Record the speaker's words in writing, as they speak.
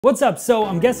What's up? So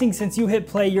I'm guessing since you hit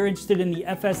play, you're interested in the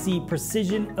FSC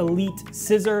Precision Elite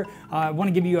Scissor. I want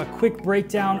to give you a quick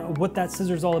breakdown of what that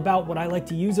scissor is all about, what I like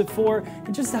to use it for,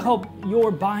 and just to help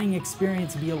your buying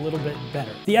experience be a little bit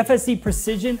better. The FSC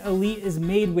Precision Elite is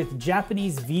made with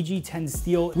Japanese VG10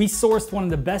 steel. We sourced one of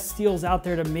the best steels out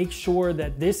there to make sure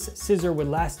that this scissor would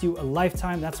last you a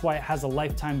lifetime. That's why it has a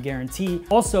lifetime guarantee.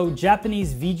 Also,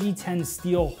 Japanese VG10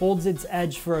 steel holds its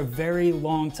edge for a very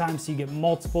long time, so you get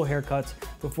multiple haircuts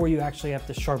before you actually have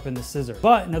to sharpen the scissor.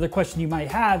 But another question you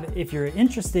might have, if you're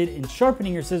interested in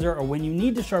sharpening your scissor or when you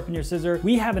need to sharpen your scissor,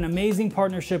 we have an amazing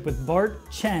partnership with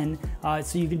Bart Chen.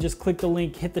 So you can just click the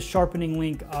link, hit the sharpening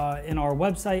link in our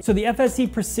website. So the FSC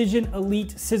Precision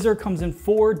Elite Scissor comes in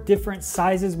 4 different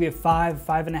sizes. We have 5,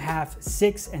 5.5,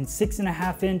 6, and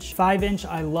 6.5 inch. 5 inch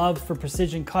I love for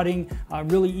precision cutting.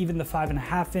 Really even the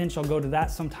 5.5 inch, I'll go to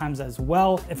that sometimes as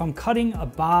well. If I'm cutting a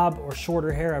bob or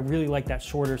shorter hair, I really like that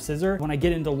shorter scissor. When I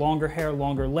get into longer hair,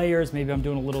 longer layers, maybe I'm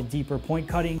doing a little deeper point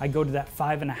cutting, I go to that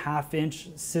 5.5 inch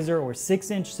scissor or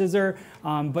 6 inch scissor.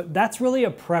 But that's really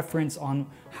a preference on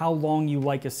how long you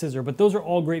like a scissor, but those are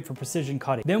all great for precision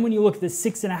cutting. Then when you look at the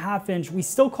 6.5 inch, we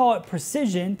still call it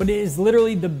precision, but it is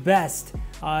literally the best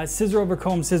scissor over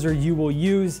comb scissor you will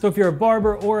use. So if you're a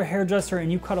barber or a hairdresser and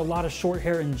you cut a lot of short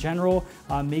hair in general,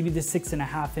 maybe the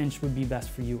 6.5 inch would be best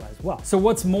for you as well. So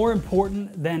what's more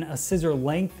important than a scissor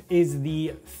length is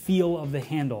the feel of the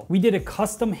handle. We did a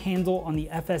custom handle on the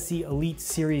FSC Elite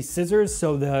Series scissors.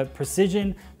 So the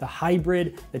precision, the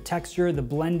hybrid, the texture, the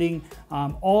blending,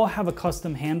 all have a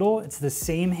custom handle. It's the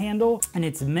same handle and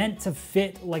it's meant to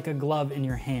fit like a glove in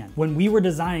your hand. When we were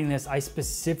designing this, I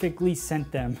specifically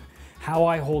sent them how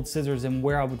I hold scissors and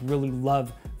where I would really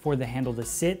love for the handle to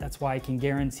sit. That's why I can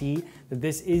guarantee that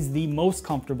this is the most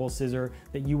comfortable scissor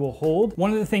that you will hold.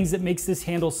 One of the things that makes this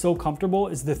handle so comfortable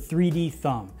is the 3D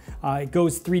thumb. It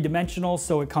goes 3-dimensional,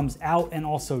 so it comes out and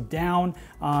also down.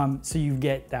 So you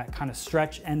get that kind of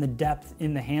stretch and the depth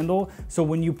in the handle. So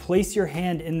when you place your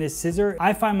hand in this scissor,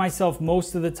 I find myself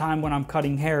most of the time when I'm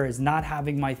cutting hair is not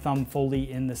having my thumb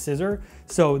fully in the scissor.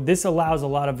 So this allows a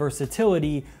lot of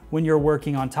versatility when you're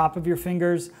working on top of your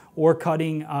fingers or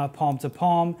cutting palm to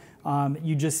palm.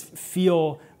 You just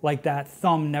feel like that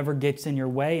thumb never gets in your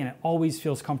way and it always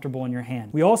feels comfortable in your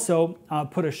hand. We also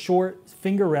put a short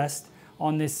finger rest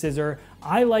on this scissor.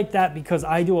 I like that because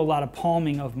I do a lot of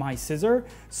palming of my scissor,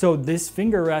 so this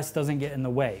finger rest doesn't get in the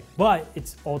way, but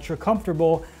it's ultra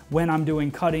comfortable when I'm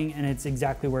doing cutting and it's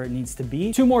exactly where it needs to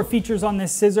be. 2 more features on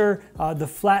this scissor, the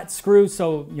flat screw,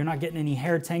 so you're not getting any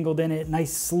hair tangled in it,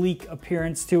 nice sleek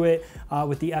appearance to it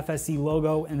with the FSC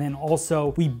logo, and then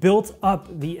also we built up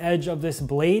the edge of this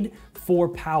blade for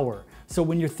power. So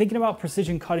when you're thinking about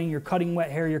precision cutting, you're cutting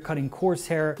wet hair, you're cutting coarse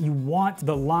hair, you want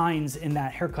the lines in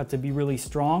that haircut to be really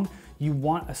strong. You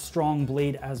want a strong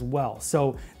blade as well.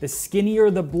 So the skinnier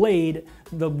the blade,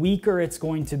 the weaker it's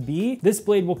going to be. This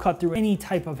blade will cut through any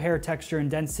type of hair texture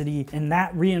and density, and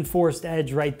that reinforced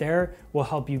edge right there will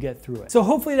help you get through it. So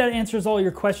hopefully that answers all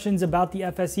your questions about the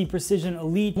FSC Precision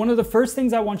Elite. One of the first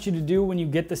things I want you to do when you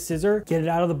get the scissor, get it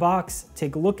out of the box,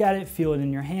 take a look at it, feel it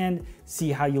in your hand,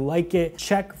 see how you like it.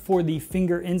 Check for the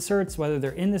finger inserts, whether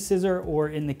they're in the scissor or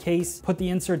in the case. Put the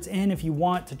inserts in if you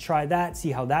want to try that,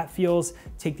 see how that feels.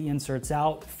 Take the inserts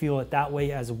out, feel it that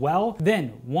way as well.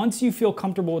 Then once you feel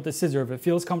comfortable with the scissor, if it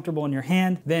feels comfortable in your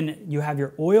hand, then you have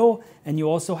your oil and you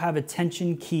also have a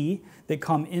tension key that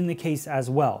come in the case as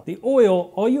well. The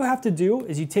oil, all you have to do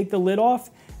is you take the lid off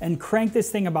and crank this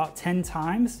thing about 10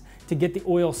 times to get the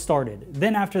oil started.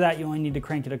 Then after that, you only need to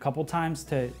crank it a couple times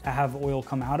to have oil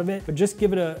come out of it, but just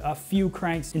give it a few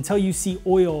cranks until you see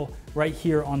oil right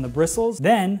here on the bristles.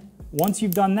 Then once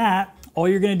you've done that, all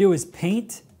you're gonna do is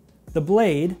paint the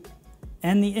blade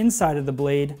and the inside of the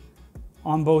blade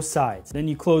on both sides. Then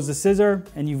you close the scissor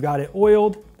and you've got it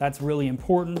oiled. That's really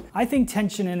important. I think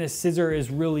tension in a scissor is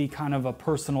really kind of a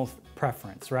personal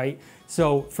preference, right?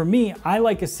 So for me, I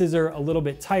like a scissor a little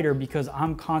bit tighter because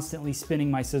I'm constantly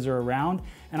spinning my scissor around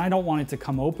and I don't want it to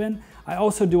come open. I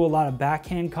also do a lot of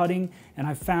backhand cutting and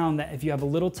I've found that if you have a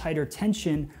little tighter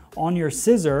tension on your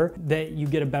scissor that you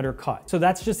get a better cut. So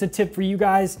that's just a tip for you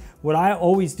guys. What I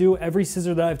always do, every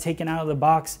scissor that I've taken out of the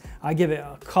box, I give it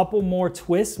a couple more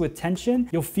twists with tension.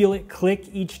 You'll feel it click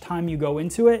each time you go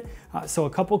into it. So a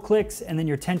couple clicks and then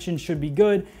your tension should be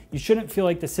good. You shouldn't feel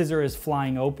like the scissor is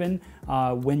flying open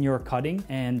when you're cutting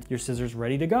and your scissor's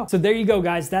ready to go. So there you go,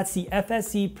 guys. That's the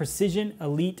FSC Precision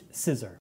Elite Scissor.